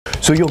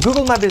So your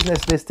Google My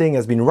Business listing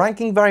has been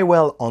ranking very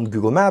well on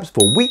Google Maps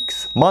for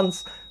weeks,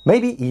 months,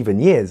 maybe even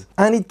years.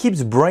 And it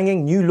keeps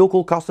bringing new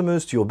local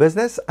customers to your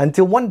business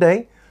until one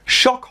day,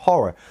 shock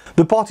horror,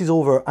 the party's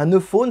over and the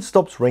phone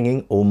stops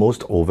ringing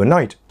almost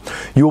overnight.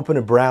 You open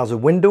a browser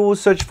window,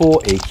 search for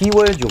a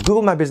keyword your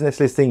Google My Business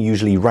listing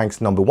usually ranks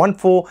 #1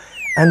 for,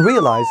 and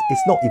realize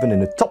it's not even in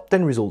the top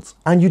 10 results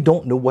and you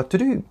don't know what to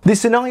do.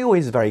 This scenario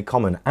is very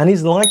common and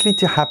is likely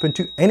to happen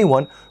to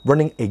anyone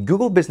running a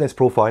Google business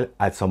profile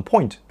at some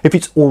point. If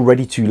it's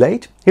already too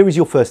late, here is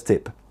your first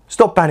tip.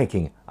 Stop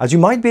panicking, as you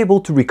might be able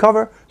to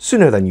recover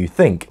sooner than you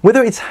think.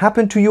 Whether it's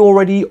happened to you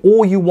already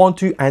or you want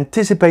to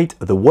anticipate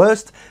the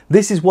worst,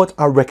 this is what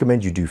I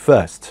recommend you do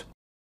first.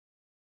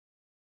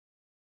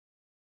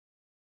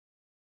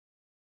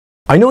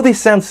 I know this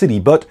sounds silly,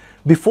 but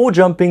before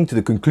jumping to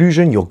the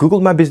conclusion your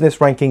Google My Business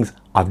rankings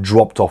have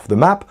dropped off the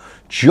map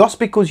just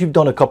because you've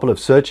done a couple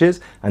of searches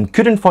and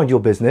couldn't find your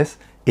business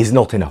is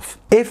not enough.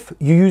 If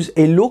you use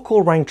a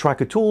local rank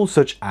tracker tool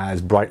such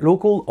as Bright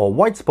Local or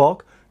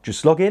Whitespark,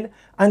 just log in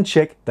and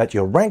check that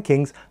your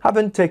rankings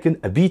haven't taken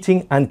a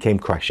beating and came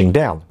crashing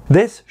down.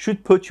 This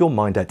should put your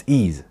mind at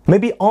ease.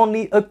 Maybe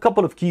only a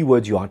couple of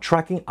keywords you are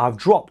tracking have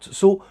dropped,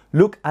 so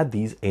look at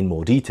these in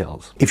more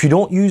details. If you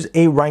don't use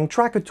a rank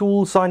tracker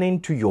tool, sign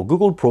in to your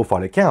Google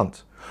profile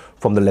account.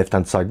 From the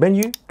left-hand side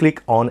menu,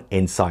 click on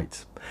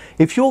Insights.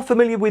 If you're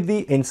familiar with the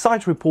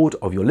Insights report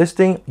of your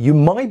listing, you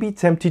might be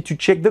tempted to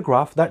check the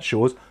graph that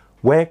shows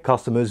where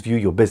customers view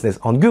your business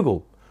on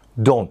Google.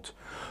 Don't.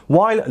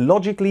 While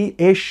logically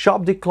a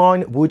sharp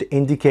decline would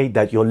indicate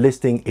that your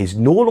listing is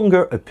no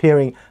longer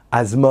appearing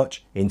as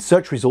much in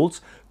search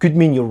results, could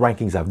mean your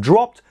rankings have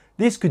dropped,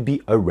 this could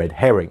be a red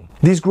herring.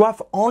 This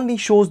graph only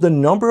shows the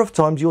number of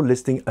times your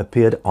listing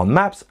appeared on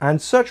maps and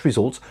search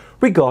results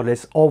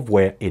regardless of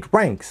where it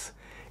ranks.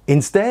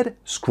 Instead,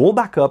 scroll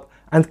back up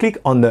and click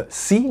on the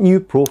See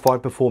New Profile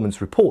Performance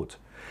Report.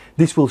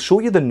 This will show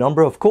you the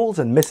number of calls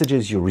and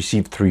messages you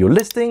received through your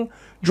listing,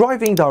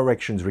 driving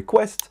directions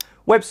requests,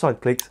 website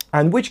clicks,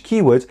 and which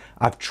keywords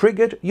have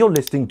triggered your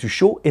listing to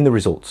show in the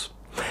results.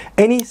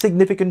 Any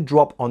significant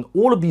drop on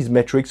all of these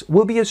metrics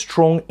will be a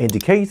strong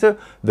indicator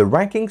the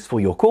rankings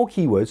for your core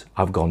keywords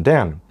have gone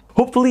down.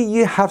 Hopefully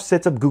you have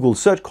set up Google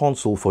Search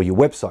Console for your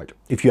website.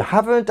 If you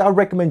haven't, I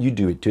recommend you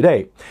do it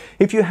today.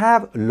 If you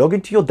have, log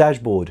into your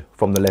dashboard.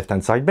 From the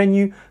left-hand side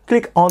menu,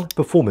 click on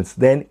Performance,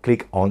 then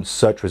click on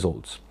Search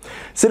Results.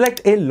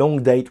 Select a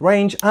long date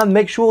range and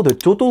make sure the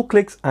Total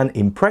Clicks and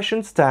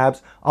Impressions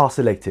tabs are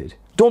selected.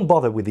 Don't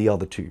bother with the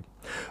other two.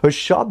 A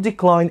sharp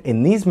decline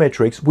in these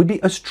metrics would be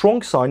a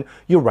strong sign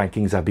your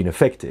rankings have been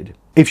affected.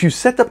 If you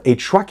set up a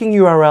tracking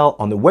URL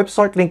on the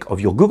website link of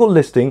your Google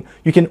listing,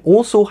 you can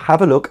also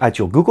have a look at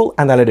your Google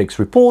Analytics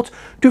report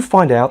to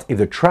find out if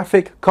the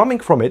traffic coming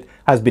from it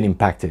has been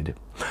impacted.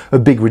 A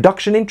big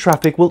reduction in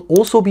traffic will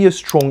also be a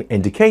strong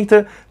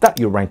indicator that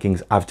your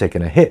rankings have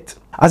taken a hit.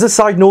 As a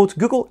side note,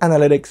 Google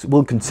Analytics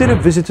will consider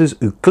visitors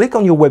who click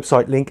on your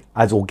website link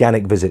as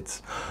organic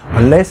visits.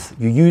 Unless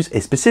you use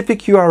a specific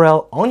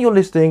URL on your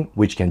listing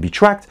which can be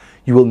tracked,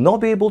 you will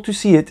not be able to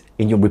see it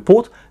in your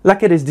report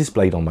like it is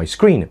displayed on my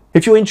screen.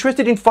 If you're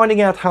interested in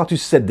finding out how to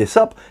set this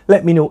up,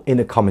 let me know in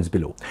the comments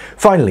below.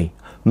 Finally,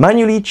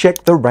 manually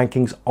check the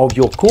rankings of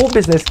your core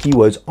business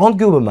keywords on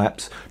Google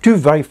Maps to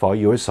verify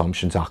your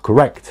assumptions are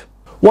correct.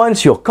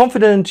 Once you're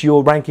confident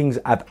your rankings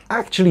have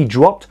actually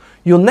dropped,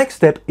 your next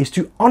step is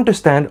to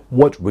understand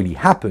what really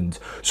happened,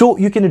 so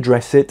you can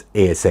address it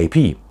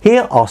ASAP.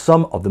 Here are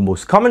some of the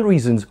most common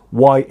reasons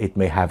why it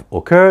may have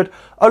occurred,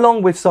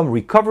 along with some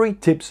recovery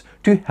tips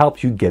to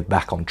help you get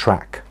back on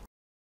track.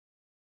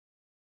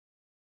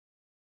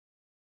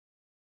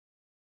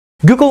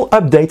 Google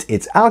updates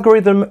its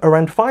algorithm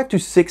around 500 to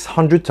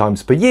 600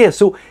 times per year,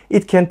 so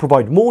it can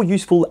provide more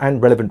useful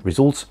and relevant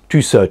results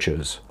to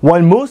searchers.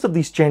 While most of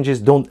these changes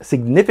don't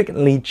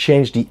significantly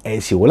change the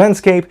SEO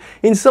landscape,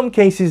 in some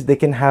cases they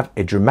can have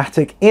a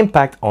dramatic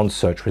impact on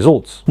search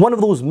results. One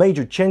of those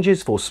major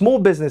changes for small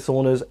business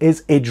owners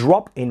is a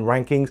drop in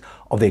rankings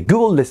of their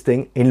Google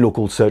listing in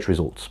local search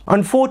results.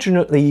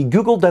 Unfortunately,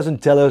 Google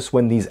doesn't tell us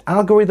when these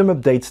algorithm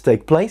updates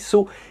take place,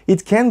 so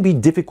it can be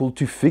difficult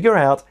to figure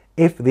out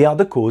if they are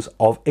the cause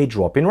of a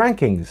drop in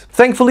rankings.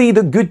 Thankfully,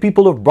 the good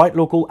people of Bright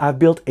Local have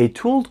built a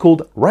tool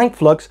called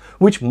RankFlux,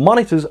 which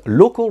monitors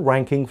local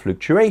ranking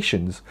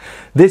fluctuations.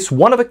 This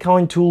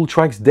one-of-a-kind tool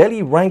tracks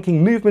daily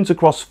ranking movements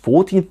across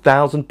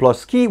 14,000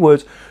 plus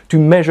keywords to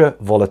measure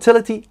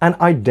volatility and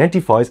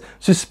identifies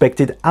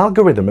suspected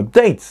algorithm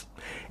updates.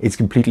 It's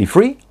completely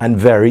free and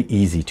very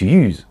easy to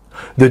use.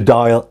 The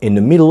dial in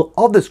the middle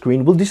of the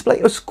screen will display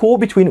a score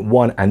between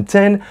 1 and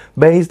 10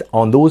 based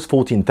on those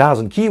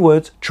 14,000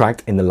 keywords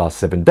tracked in the last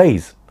 7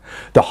 days.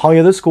 The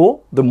higher the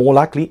score, the more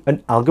likely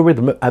an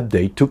algorithm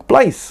update took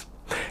place.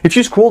 If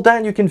you scroll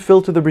down, you can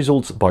filter the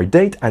results by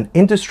date and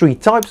industry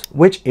types,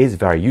 which is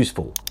very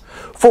useful.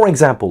 For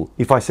example,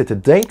 if I set a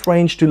date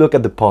range to look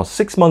at the past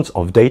 6 months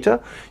of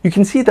data, you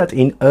can see that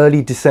in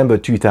early December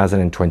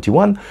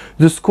 2021,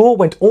 the score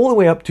went all the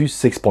way up to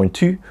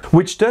 6.2,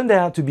 which turned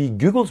out to be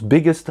Google's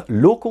biggest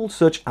local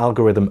search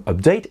algorithm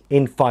update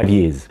in 5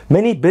 years.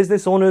 Many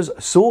business owners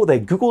saw their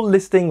Google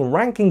listing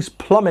rankings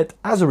plummet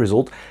as a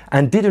result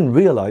and didn't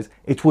realize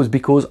it was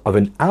because of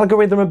an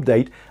algorithm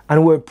update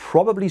and were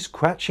probably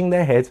scratching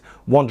their heads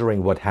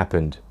wondering what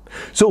happened.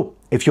 So,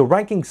 if your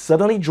ranking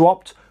suddenly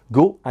dropped,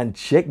 go and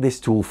check this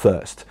tool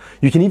first.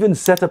 You can even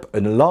set up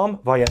an alarm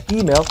via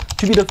email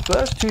to be the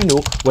first to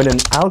know when an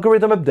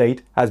algorithm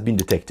update has been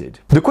detected.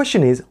 The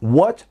question is,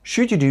 what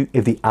should you do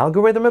if the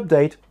algorithm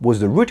update was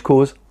the root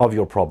cause of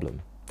your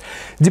problem?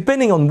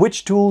 Depending on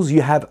which tools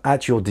you have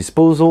at your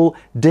disposal,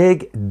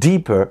 dig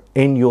deeper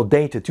in your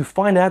data to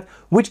find out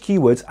which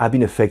keywords have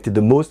been affected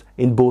the most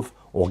in both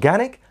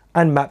organic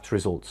and mapped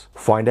results.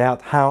 Find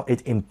out how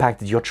it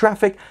impacted your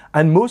traffic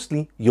and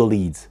mostly your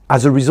leads.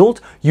 As a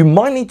result, you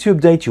might need to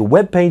update your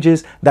web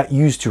pages that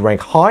used to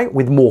rank high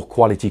with more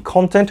quality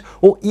content,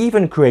 or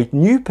even create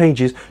new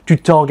pages to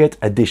target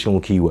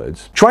additional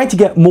keywords. Trying to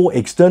get more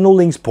external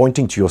links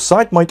pointing to your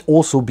site might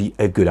also be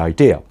a good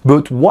idea.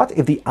 But what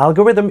if the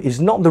algorithm is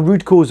not the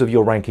root cause of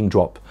your ranking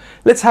drop?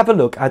 Let's have a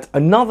look at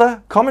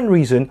another common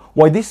reason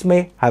why this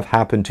may have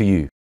happened to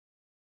you.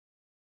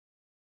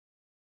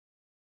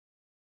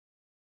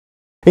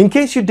 In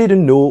case you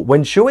didn't know,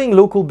 when showing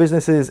local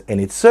businesses in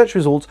its search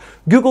results,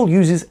 Google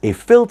uses a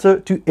filter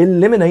to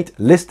eliminate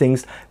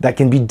listings that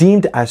can be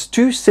deemed as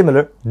too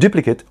similar,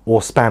 duplicate, or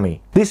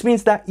spammy. This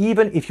means that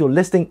even if your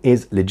listing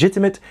is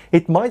legitimate,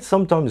 it might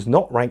sometimes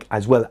not rank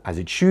as well as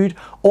it should,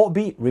 or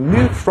be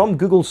removed from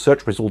Google's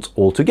search results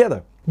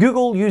altogether.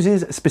 Google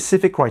uses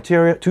specific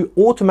criteria to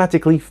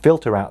automatically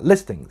filter out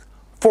listings.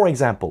 For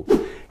example,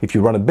 if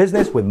you run a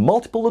business with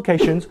multiple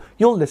locations,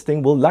 your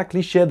listing will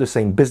likely share the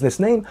same business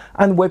name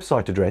and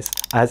website address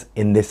as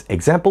in this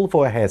example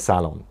for a hair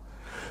salon.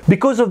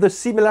 Because of the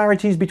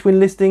similarities between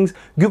listings,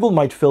 Google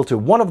might filter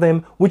one of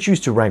them which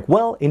used to rank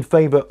well in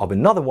favor of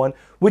another one,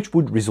 which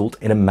would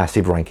result in a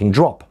massive ranking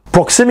drop.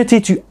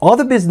 Proximity to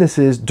other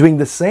businesses doing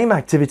the same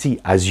activity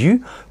as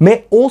you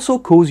may also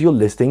cause your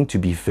listing to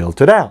be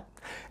filtered out.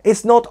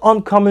 It's not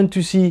uncommon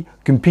to see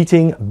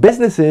competing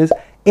businesses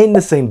in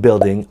the same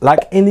building, like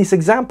in this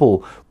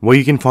example, where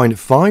you can find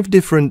 5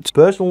 different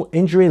personal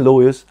injury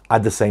lawyers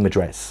at the same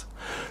address.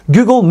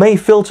 Google may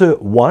filter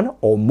one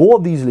or more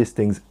of these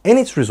listings in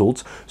its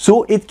results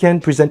so it can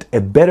present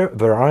a better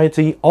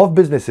variety of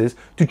businesses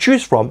to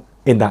choose from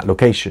in that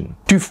location.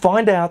 To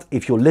find out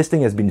if your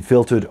listing has been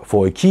filtered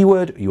for a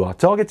keyword you are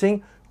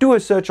targeting, do a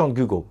search on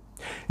Google.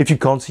 If you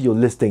can't see your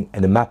listing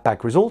in the map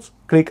pack results,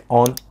 click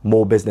on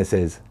More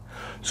Businesses.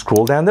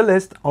 Scroll down the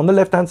list on the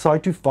left-hand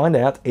side to find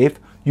out if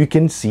you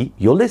can see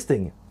your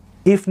listing.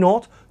 If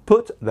not,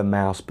 put the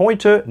mouse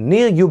pointer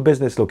near your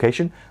business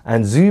location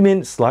and zoom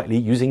in slightly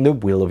using the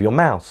wheel of your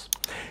mouse.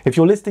 If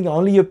your listing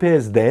only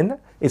appears then,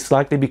 it's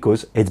likely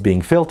because it's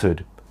being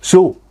filtered.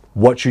 So,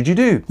 what should you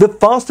do? The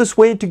fastest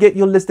way to get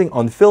your listing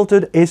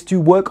unfiltered is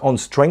to work on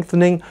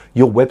strengthening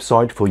your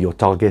website for your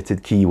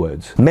targeted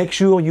keywords. Make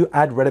sure you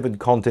add relevant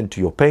content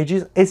to your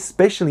pages,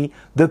 especially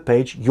the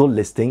page your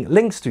listing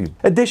links to.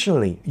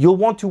 Additionally, you'll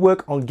want to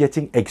work on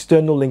getting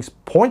external links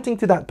pointing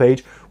to that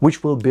page,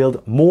 which will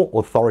build more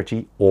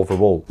authority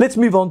overall. Let's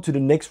move on to the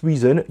next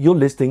reason your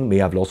listing may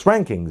have lost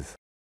rankings.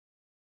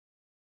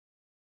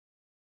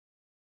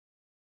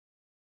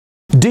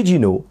 Did you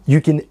know you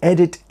can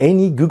edit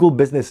any Google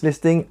business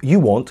listing you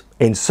want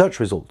in search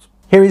results?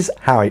 Here is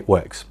how it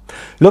works.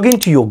 Log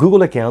into your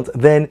Google account,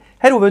 then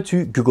head over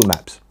to Google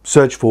Maps.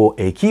 Search for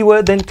a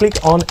keyword, then click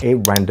on a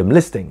random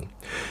listing.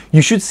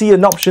 You should see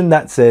an option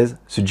that says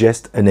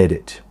Suggest an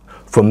Edit.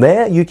 From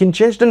there, you can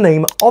change the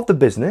name of the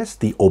business,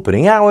 the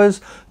opening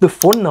hours, the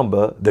phone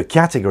number, the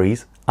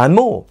categories, and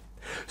more.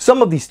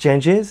 Some of these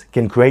changes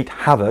can create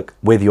havoc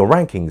with your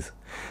rankings.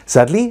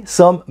 Sadly,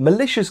 some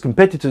malicious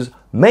competitors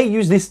may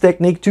use this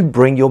technique to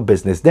bring your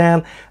business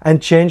down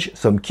and change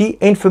some key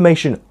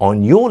information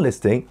on your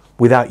listing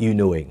without you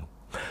knowing.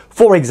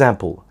 For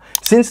example,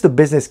 since the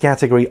business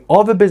category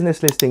of a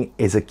business listing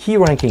is a key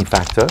ranking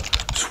factor,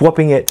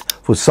 swapping it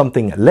for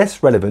something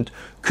less relevant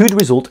could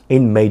result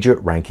in major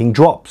ranking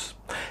drops.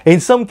 In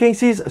some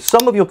cases,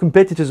 some of your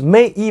competitors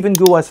may even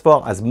go as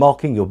far as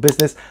marking your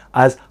business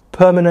as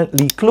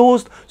permanently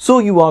closed, so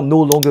you are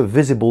no longer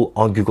visible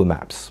on Google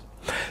Maps.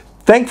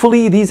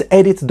 Thankfully, these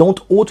edits don't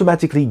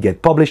automatically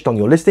get published on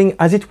your listing,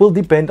 as it will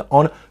depend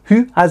on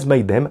who has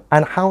made them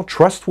and how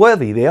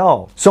trustworthy they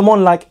are.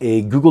 Someone like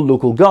a Google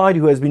local guide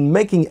who has been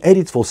making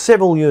edits for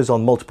several years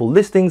on multiple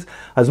listings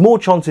has more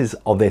chances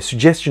of their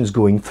suggestions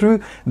going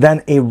through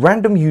than a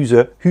random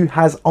user who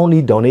has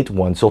only done it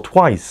once or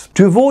twice.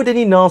 To avoid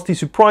any nasty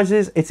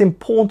surprises, it's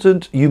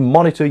important you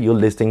monitor your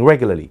listing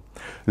regularly.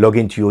 Log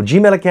into your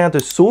Gmail account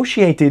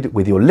associated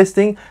with your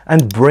listing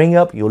and bring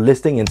up your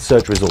listing in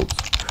search results.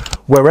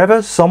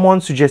 Wherever someone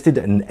suggested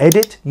an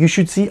edit, you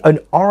should see an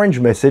orange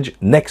message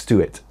next to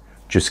it.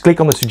 Just click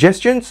on the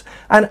suggestions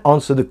and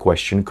answer the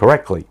question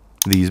correctly.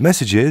 these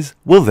messages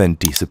will then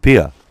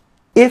disappear.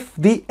 If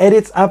the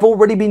edits have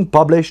already been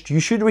published, you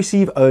should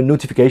receive a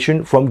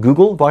notification from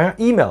Google via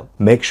email.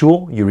 Make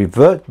sure you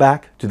revert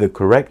back to the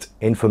correct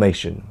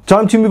information.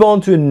 Time to move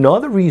on to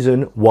another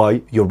reason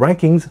why your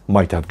rankings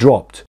might have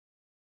dropped.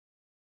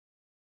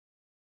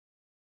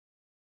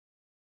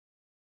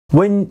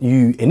 When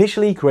you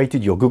initially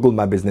created your Google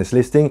My Business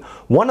listing,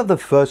 one of the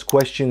first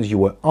questions you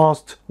were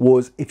asked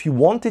was if you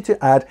wanted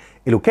to add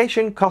a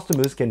location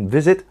customers can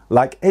visit,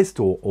 like a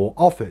store or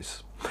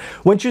office.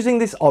 When choosing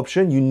this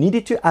option, you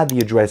needed to add the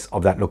address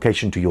of that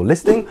location to your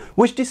listing,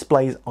 which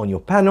displays on your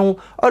panel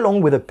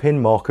along with a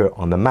pin marker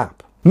on the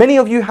map. Many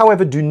of you,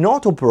 however, do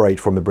not operate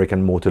from a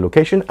brick-and-mortar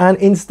location and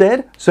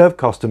instead serve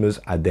customers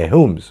at their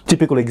homes.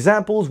 Typical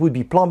examples would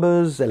be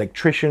plumbers,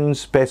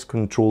 electricians, pest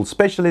control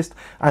specialists,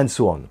 and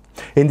so on.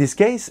 In this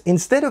case,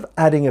 instead of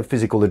adding a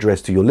physical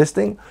address to your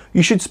listing,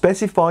 you should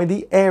specify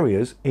the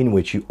areas in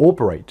which you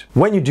operate.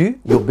 When you do,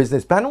 your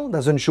business panel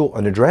doesn't show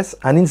an address,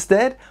 and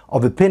instead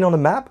of a pin on a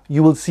map,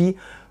 you will see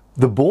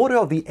the border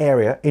of the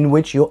area in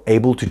which you're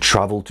able to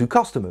travel to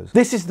customers.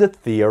 This is the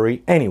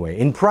theory anyway.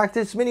 In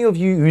practice, many of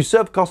you who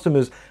serve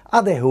customers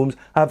at their homes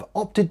have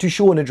opted to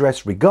show an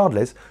address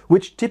regardless,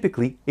 which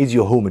typically is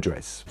your home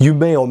address. You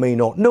may or may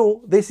not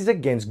know this is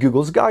against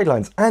Google's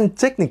guidelines, and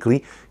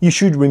technically you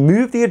should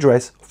remove the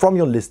address from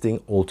your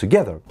listing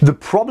altogether. The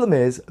problem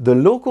is the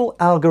local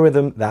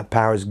algorithm that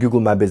powers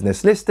Google My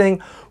Business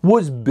listing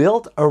was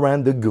built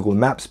around the Google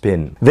Maps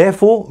pin.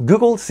 Therefore,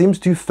 Google seems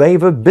to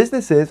favor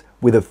businesses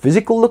with a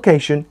physical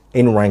location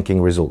in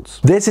ranking results.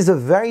 This is a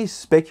very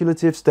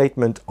speculative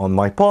statement on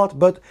my part,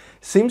 but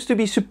seems to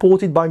be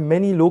supported by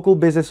many local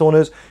business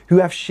owners who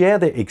have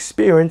shared their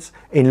experience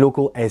in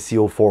local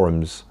SEO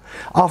forums.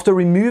 After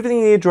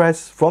removing the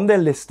address from their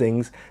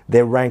listings,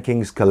 their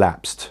rankings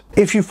collapsed.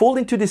 If you fall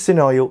into this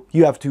scenario,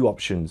 you have two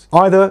options.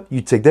 Either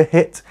you take the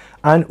hit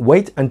and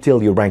wait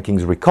until your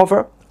rankings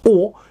recover,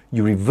 or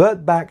you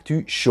revert back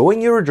to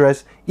showing your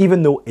address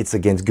even though it's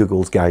against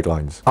Google's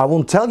guidelines. I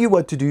won't tell you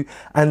what to do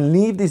and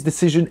leave this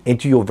decision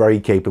into your very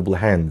capable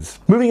hands.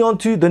 Moving on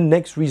to the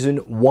next reason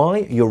why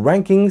your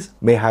rankings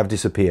may have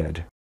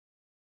disappeared.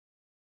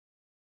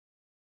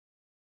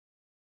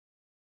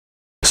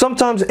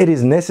 Sometimes it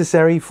is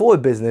necessary for a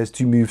business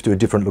to move to a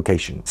different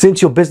location.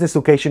 Since your business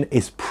location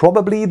is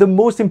probably the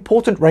most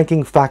important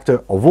ranking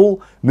factor of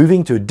all,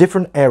 moving to a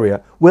different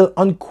area will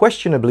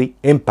unquestionably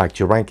impact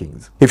your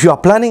rankings. If you are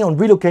planning on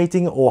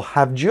relocating or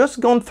have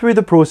just gone through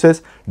the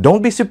process,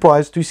 don't be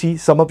surprised to see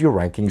some of your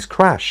rankings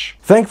crash.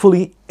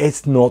 Thankfully,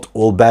 it's not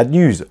all bad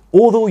news.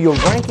 Although your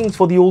rankings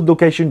for the old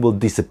location will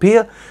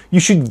disappear, you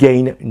should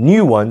gain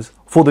new ones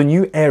for the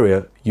new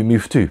area you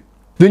move to.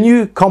 The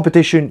new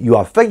competition you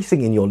are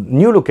facing in your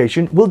new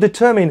location will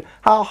determine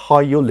how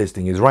high your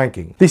listing is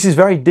ranking. This is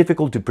very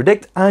difficult to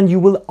predict, and you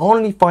will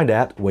only find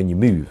out when you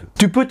move.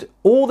 To put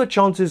all the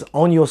chances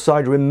on your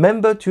side,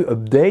 remember to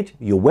update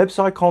your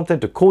website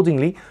content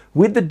accordingly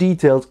with the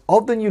details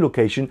of the new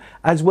location,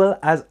 as well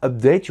as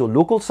update your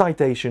local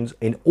citations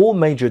in all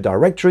major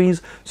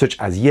directories such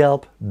as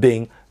Yelp,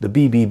 Bing, the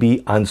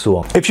BBB, and so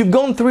on. If you've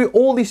gone through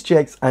all these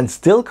checks and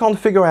still can't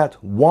figure out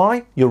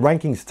why your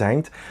rankings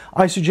tanked,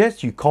 I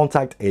suggest you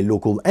contact a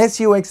local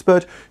SEO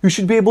expert who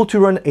should be able to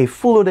run a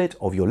full audit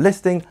of your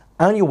listing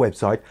and your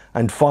website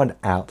and find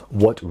out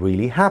what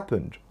really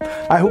happened.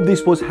 I hope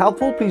this was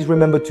helpful. Please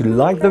remember to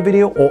like the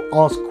video or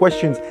ask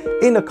questions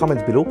in the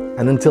comments below.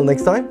 And until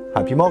next time,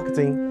 happy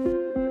marketing!